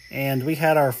 And we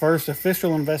had our first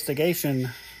official investigation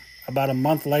about a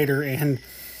month later. And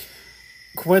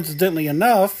coincidentally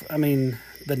enough, the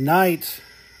night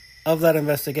of that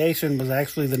investigation was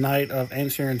actually the night of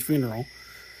Aunt Sharon's funeral.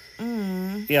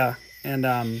 Mm. Yeah.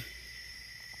 And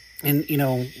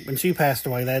when she passed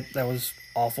away, that was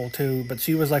awful too. But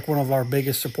she was like one of our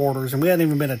biggest supporters. And we hadn't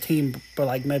even been a team for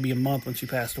like maybe a month when she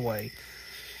passed away.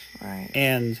 Right.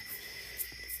 And,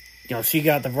 she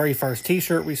got the very first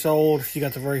t-shirt we sold. She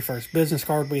got the very first business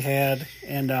card we had.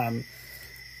 And,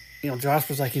 Josh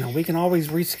was like, we can always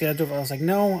reschedule. I was like,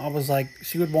 no. I was like,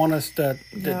 she would want us to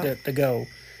go.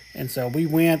 And so we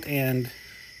went, and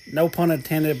no pun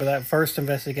intended, but that first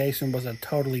investigation was a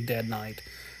totally dead night.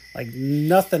 Like,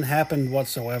 nothing happened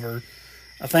whatsoever.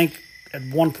 I think at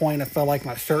one point I felt like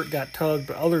my shirt got tugged,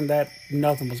 but other than that,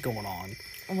 nothing was going on.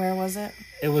 Where was it?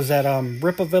 It was at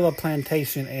Ripavilla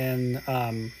Plantation in,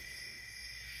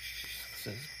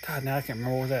 God, now I can't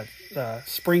remember where that,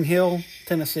 Spring Hill,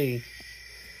 Tennessee.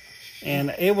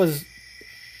 And it was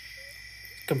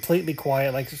completely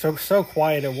quiet, like so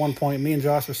quiet at one point. Me and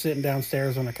Josh were sitting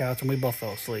downstairs on the couch, and we both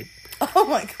fell asleep. Oh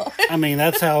my God.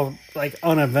 That's how like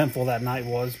uneventful that night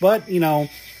was. But doing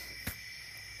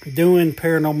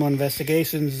paranormal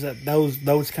investigations,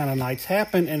 those kind of nights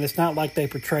happen, and it's not like they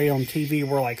portray on TV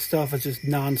where like stuff is just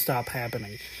nonstop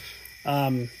happening.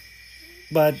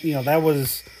 But that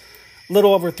was a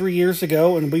little over 3 years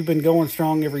ago, and we've been going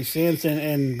strong ever since.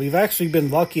 And we've actually been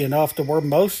lucky enough to where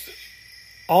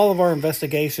all of our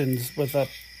investigations with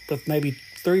maybe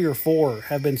 3 or 4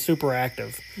 have been super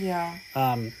active. Yeah.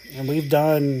 And we've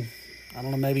done, I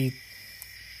don't know, maybe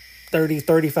 30,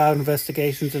 35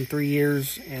 investigations in 3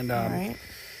 years. And right.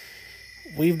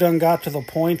 We've got to the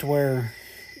point where,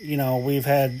 we've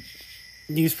had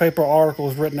newspaper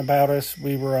articles written about us.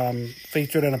 We were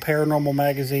featured in a paranormal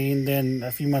magazine. Then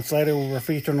a few months later, we were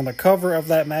featured on the cover of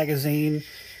that magazine.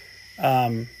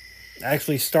 I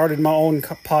actually started my own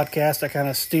podcast that kind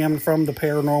of stemmed from the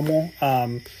paranormal.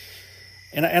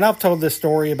 And I've told this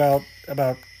story about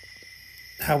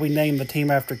how we named the team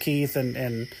after Keith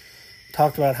and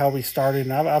talked about how we started.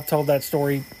 And I've told that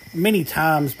story many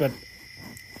times, but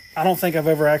I don't think I've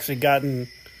ever actually gotten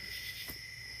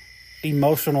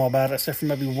emotional about it, except for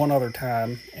maybe one other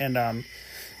time. And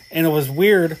it was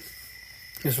weird,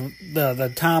 because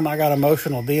the time I got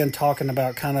emotional then, talking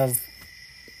about kind of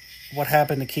what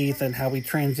happened to Keith and how we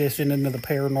transitioned into the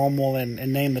paranormal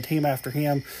and named the team after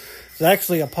him. It's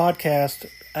actually a podcast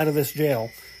out of this jail.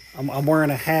 I'm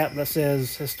wearing a hat that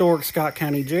says Historic Scott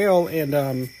County Jail.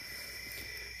 And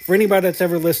for anybody that's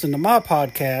ever listened to my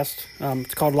podcast,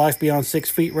 it's called Life Beyond 6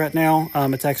 Feet right now.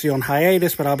 It's actually on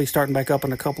hiatus, but I'll be starting back up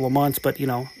in a couple of months. But,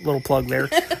 little plug there.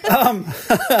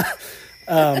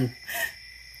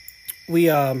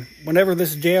 Whenever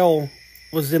this jail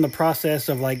was in the process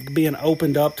of like being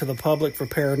opened up to the public for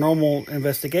paranormal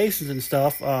investigations and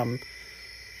stuff,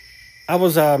 I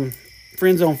was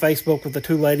friends on Facebook with the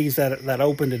 2 ladies that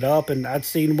opened it up, and I'd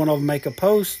seen one of them make a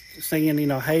post saying,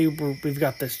 hey, we've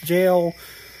got this jail,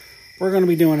 we're going to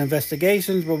be doing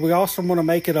investigations, but we also want to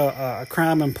make it a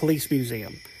crime and police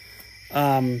museum.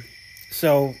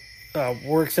 So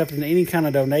we're accepting any kind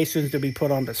of donations to be put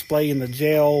on display in the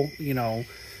jail.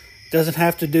 Doesn't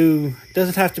have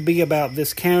to be about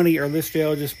this county or this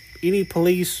jail, just any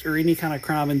police or any kind of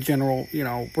crime in general.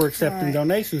 We're accepting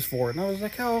donations for it. And I was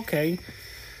like, oh, okay.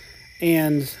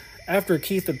 And after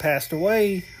Keith had passed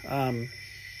away,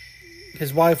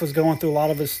 his wife was going through a lot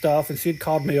of his stuff, and she'd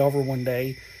called me over one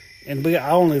day, and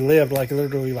I only lived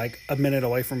literally a minute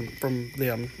away from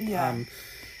them. Yeah.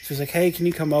 She was like, hey, can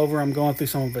you come over? I'm going through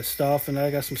some of his stuff, and I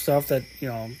got some stuff that,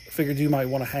 figured you might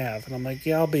want to have. And I'm like,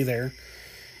 yeah, I'll be there.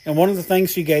 And one of the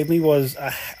things she gave me was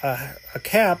a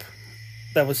cap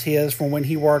that was his from when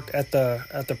he worked at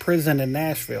the prison in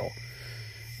Nashville.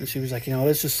 And she was like,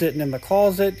 it's just sitting in the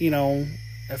closet,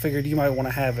 I figured you might want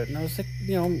to have it. And I was like,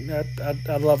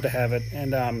 I'd love to have it.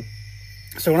 And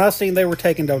so when I seen they were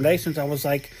taking donations, I was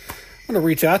like, I'm going to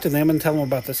reach out to them and tell them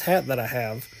about this hat that I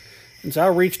have. And so I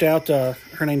reached out to,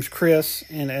 her name's Chris,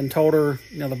 and told her,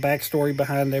 the backstory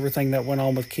behind everything that went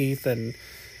on with Keith, and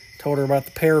told her about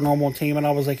the paranormal team. And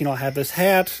I was like, I have this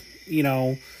hat,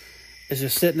 it's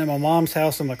just sitting in my mom's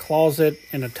house in the closet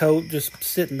in a tote, just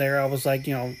sitting there. I was like,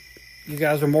 you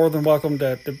guys are more than welcome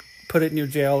to put it in your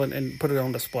jail and put it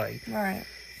on display. Right.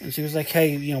 And she was like,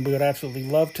 hey, we would absolutely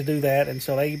love to do that. And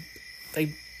so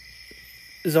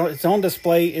it's on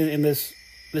display in this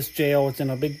jail. It's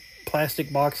in a big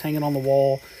plastic box hanging on the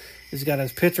wall. It's got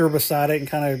his picture beside it and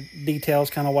kind of details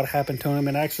kind of what happened to him.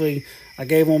 And actually, I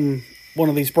gave him one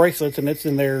of these bracelets, and it's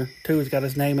in there too. It's got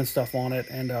his name and stuff on it.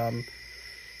 And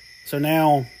so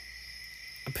now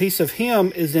a piece of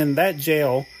him is in that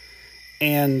jail.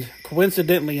 And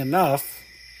coincidentally enough,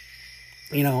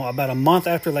 about a month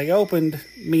after they opened,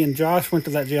 me and Josh went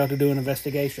to that jail to do an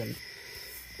investigation.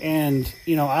 And,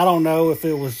 I don't know if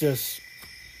it was just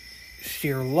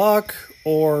sheer luck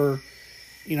or,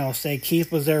 say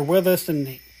Keith was there with us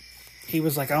and he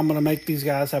was like, I'm going to make these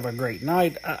guys have a great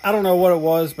night. I don't know what it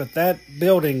was, but that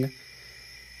building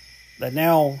that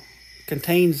now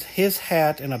contains his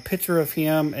hat and a picture of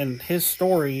him and his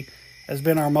story has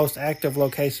been our most active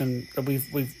location that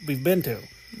we've been to.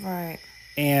 Right.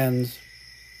 And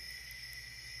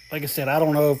like I said, I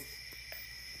don't know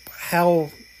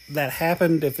how that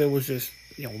happened, if it was just,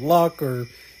 luck, or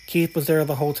Keith was there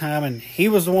the whole time and he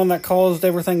was the one that caused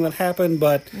everything that happened.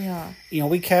 But, yeah,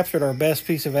 we captured our best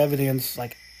piece of evidence,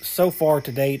 like, so far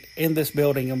to date in this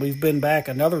building, and we've been back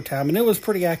another time, and it was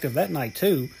pretty active that night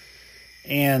too.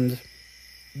 And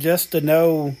just to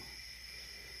know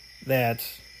that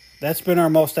that's been our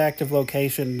most active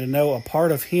location, to know a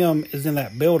part of him is in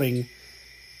that building,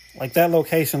 like, that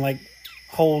location, like,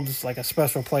 holds, like, a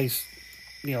special place,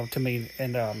 to me.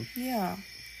 And yeah,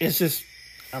 it's just,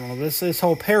 I don't know, this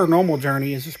whole paranormal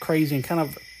journey is just crazy, and kind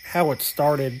of how it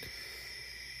started.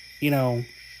 There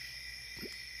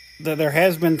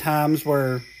has been times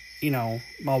where,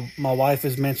 my wife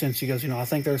has mentioned, she goes, I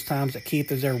think there's times that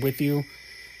Keith is there with you.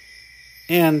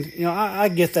 And, I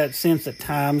get that sense at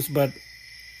times, but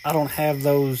I don't have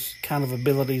those kind of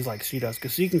abilities like she does.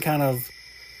 Because she can kind of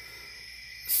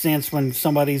sense when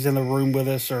somebody's in the room with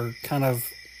us, or kind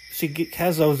of,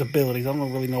 has those abilities. I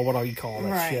don't really know what all you call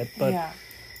that shit. But, yeah.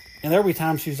 And there'll be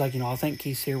times she's like, I think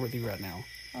Keith's here with you right now.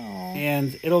 Aww.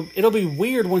 And it'll be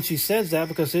weird when she says that,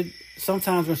 because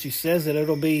sometimes when she says it,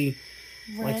 it'll be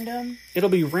random. Like, it'll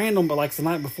be random, but like the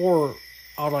night before,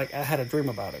 I had a dream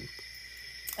about him.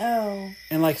 Oh.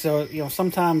 And like, so,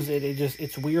 sometimes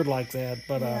it's weird like that.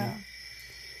 But yeah.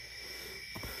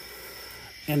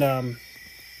 And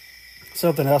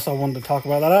something else I wanted to talk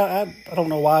about that I don't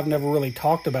know why I've never really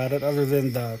talked about it, other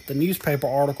than the newspaper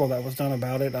article that was done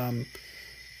about it.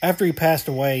 After he passed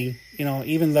away,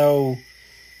 even though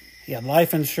he had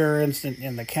life insurance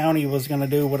and the county was going to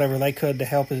do whatever they could to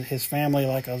help his family,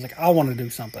 like, I was like, I want to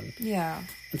do something. Yeah.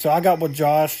 And so I got with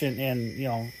Josh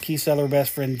and Keith's other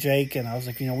best friend Jake, and I was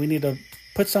like, we need to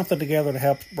put something together to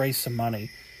help raise some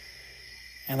money.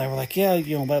 And they were like, yeah,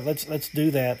 let's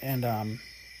do that. And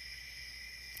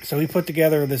so we put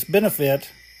together this benefit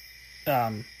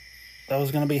that was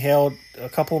going to be held a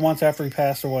couple of months after he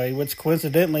passed away, which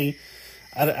coincidentally,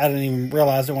 I didn't even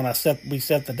realize it when we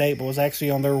set the date, but it was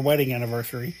actually on their wedding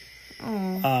anniversary.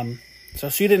 Mm. So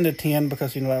she didn't attend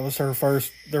because, that was their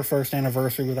first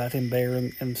anniversary without him there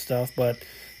and stuff. But,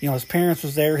 his parents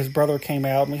was there, his brother came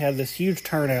out, and we had this huge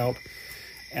turnout.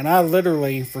 And I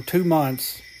literally, for 2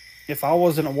 months, if I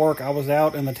wasn't at work, I was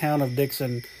out in the town of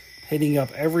Dixon, hitting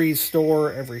up every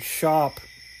store, every shop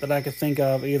that I could think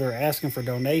of, either asking for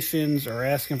donations or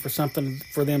asking for something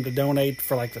for them to donate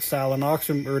for, like, the silent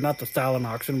auction, or not the silent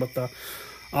auction, but the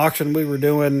auction we were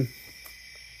doing.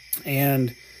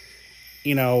 And,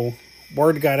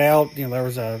 word got out. There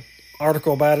was a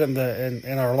article about it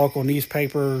in our local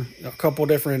newspaper. A couple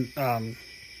different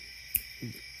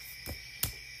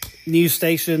news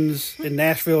stations in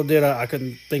Nashville did I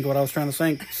couldn't think of what I was trying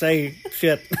to say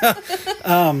shit.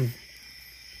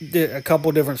 Did a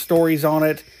couple different stories on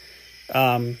it.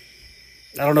 I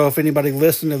don't know if anybody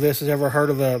listening to this has ever heard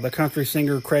of the country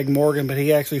singer Craig Morgan, but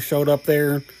he actually showed up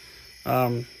there,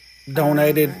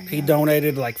 donated. He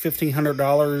donated like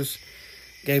 $1,500,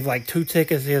 gave like 2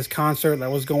 tickets to his concert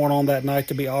that was going on that night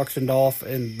to be auctioned off,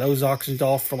 and those auctioned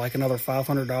off for like another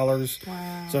 $500.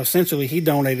 Wow. So essentially he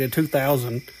donated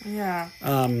 $2,000. Yeah.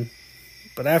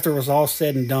 But after it was all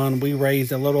said and done, we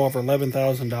raised a little over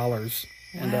 $11,000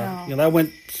 And, Wow. that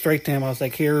went straight to him. I was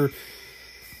like, here.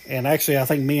 And actually, I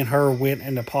think me and her went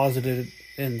and deposited it.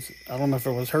 And I don't know if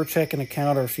it was her checking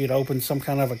account or if she had opened some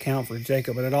kind of account for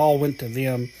Jacob, but it all went to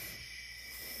them.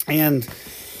 And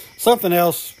something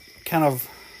else kind of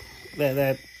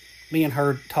that me and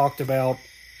her talked about,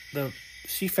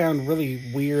 she found really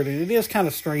weird, and it is kind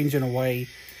of strange in a way.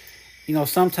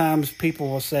 Sometimes people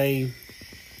will say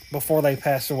before they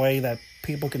pass away that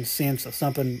people can sense that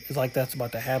something is like that's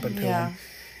about to happen to them.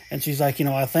 And she's like,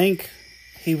 I think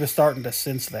he was starting to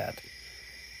sense that,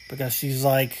 because she's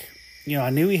like, I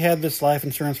knew he had this life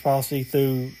insurance policy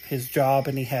through his job,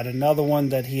 and he had another one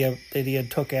that he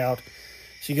had took out.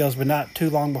 She goes, but not too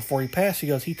long before he passed, she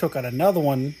goes, he took out another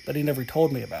one that he never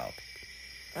told me about.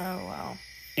 Oh, wow.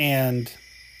 And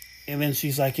then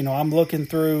she's like, I'm looking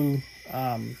through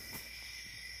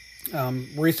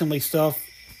recently stuff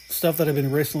that had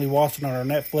been recently watching on our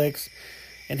Netflix,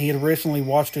 and he had recently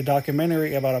watched a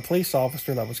documentary about a police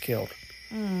officer that was killed.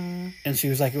 And she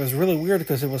was like, it was really weird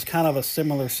because it was kind of a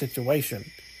similar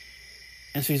situation.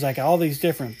 And she's like, all these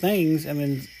different things.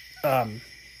 And then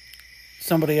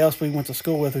somebody else we went to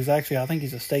school with, who's actually, I think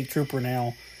he's a state trooper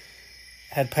now,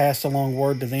 had passed along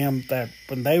word to them that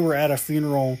when they were at a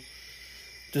funeral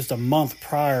just a month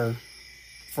prior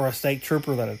for a state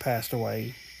trooper that had passed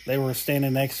away, they were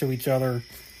standing next to each other.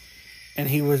 And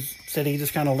he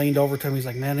just kind of leaned over to him. He's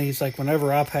like, man,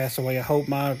 whenever I pass away, I hope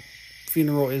my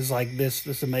funeral is like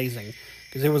this amazing,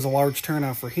 because it was a large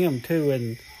turnout for him too.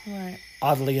 And Right.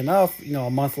 oddly enough, a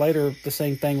month later, the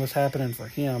same thing was happening for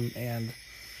him, and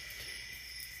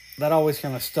that always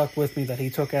kind of stuck with me, that he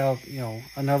took out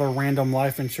another random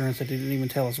life insurance that he didn't even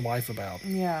tell his wife about.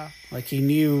 Yeah. Like, he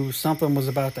knew something was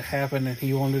about to happen, and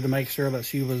he wanted to make sure that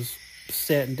she was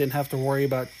set and didn't have to worry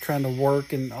about trying to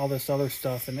work and all this other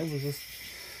stuff. And it was just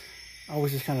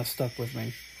always just kind of stuck with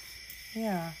me.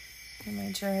 Yeah. He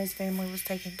made sure his family was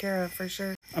taken care of, for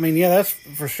sure. I mean, yeah, that's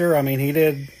for sure. I mean, he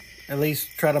did at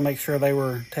least try to make sure they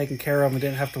were taken care of and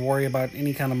didn't have to worry about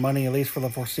any kind of money, at least for the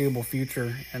foreseeable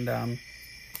future. And, of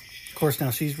course,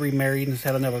 now she's remarried and has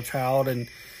had another child, and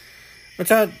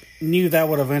which I knew that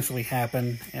would eventually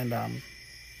happen. And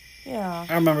Yeah.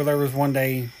 I remember there was one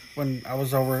day when I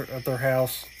was over at their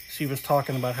house, she was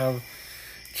talking about how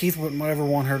Keith wouldn't ever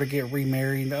want her to get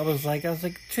remarried. I was like,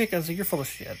 chick, you're full of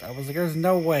shit. I was like, there's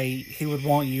no way he would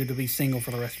want you to be single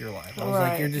for the rest of your life. I was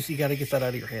like, you got to get that out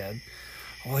of your head.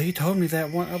 Well, he told me that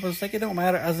one. I was like, it don't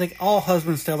matter. I was like, all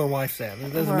husbands tell their wives that.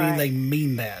 It doesn't mean they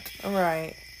mean that.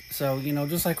 Right. So,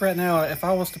 just like right now, if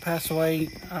I was to pass away,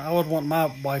 I would want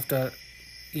my wife to,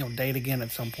 date again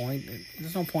at some point.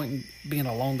 There's no point in being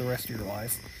alone the rest of your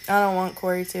life. I don't want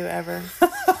Corey to ever.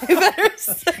 You better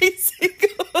stay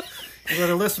single. You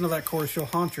better listen to that, Corey. She'll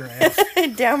haunt your ass.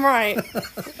 Damn right.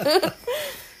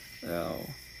 Oh.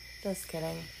 Just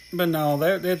kidding. But no,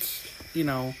 it's,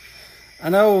 I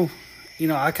know,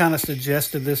 I kind of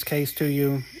suggested this case to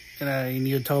you, and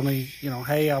you had told me,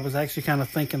 hey, I was actually kind of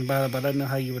thinking about it, but I didn't know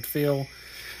how you would feel.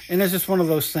 And it's just one of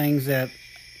those things that,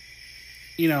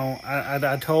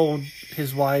 I told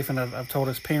his wife, and I've told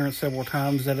his parents several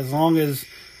times, that as long as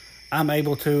I'm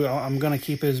able to, I'm going to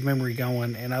keep his memory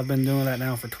going. And I've been doing that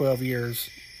now for 12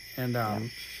 years. And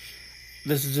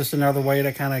this is just another way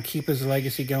to kind of keep his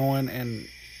legacy going. And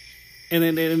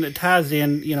it ties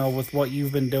in, with what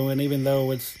you've been doing, even though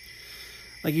it's,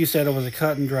 like you said, it was a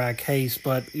cut and dry case,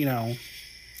 but, it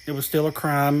was still a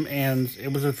crime, and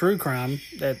it was a true crime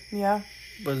that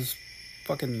was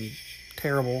fucking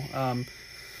terrible.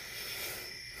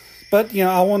 But,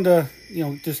 I wanted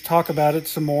to, just talk about it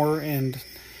some more and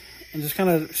just kind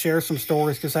of share some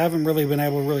stories, because I haven't really been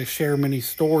able to really share many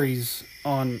stories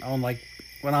on like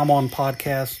when I'm on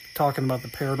podcasts talking about the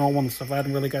paranormal and stuff. I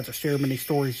haven't really got to share many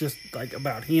stories just like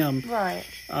about him. Right.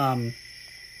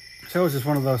 So it was just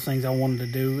one of those things I wanted to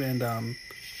do. And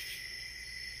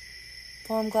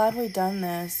well, I'm glad we done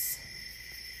this.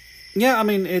 Yeah, I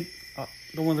mean,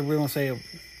 don't really want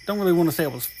to say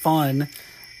it was fun.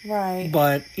 Right.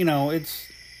 But, it's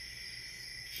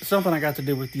something I got to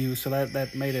do with you, so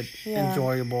that made it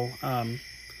enjoyable.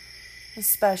 It's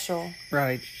special.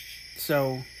 Right.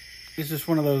 So it's just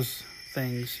one of those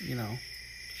things,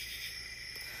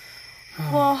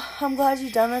 Well, I'm glad you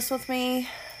done this with me.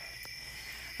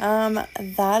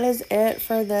 That is it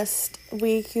for this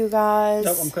week, you guys.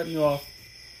 Nope, I'm cutting you off.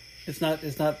 It's not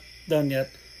done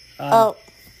yet.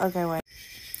 Okay, wait.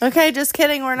 Okay, just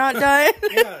kidding. We're not done.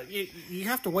 Yeah, you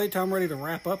have to wait till I'm ready to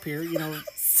wrap up here.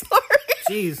 Sorry.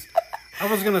 Jeez. I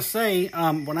was going to say,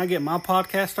 when I get my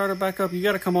podcast started back up, you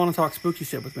got to come on and talk spooky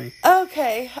shit with me.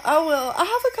 Okay, I will. I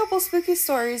have a couple spooky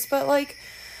stories, but,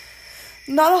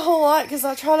 not a whole lot, because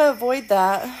I try to avoid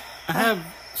that. I have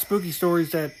spooky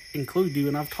stories that include you,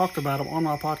 and I've talked about them on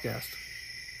my podcast.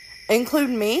 Include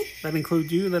me? That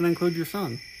include you, that include your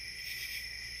son.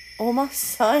 Well, my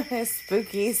son is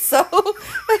spooky, so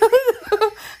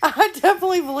I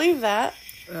definitely believe that.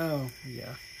 Oh,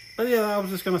 yeah. But yeah, I was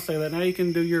just going to say that. Now you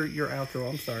can do your outro.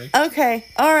 I'm sorry. Okay.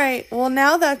 All right. Well,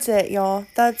 now that's it, y'all.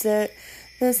 That's it.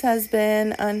 This has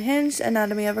been Unhinged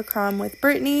Anatomy of a Crime with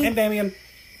Brittany. And Damion.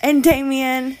 And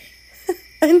Damion.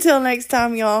 Until next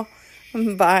time, y'all.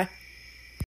 Bye.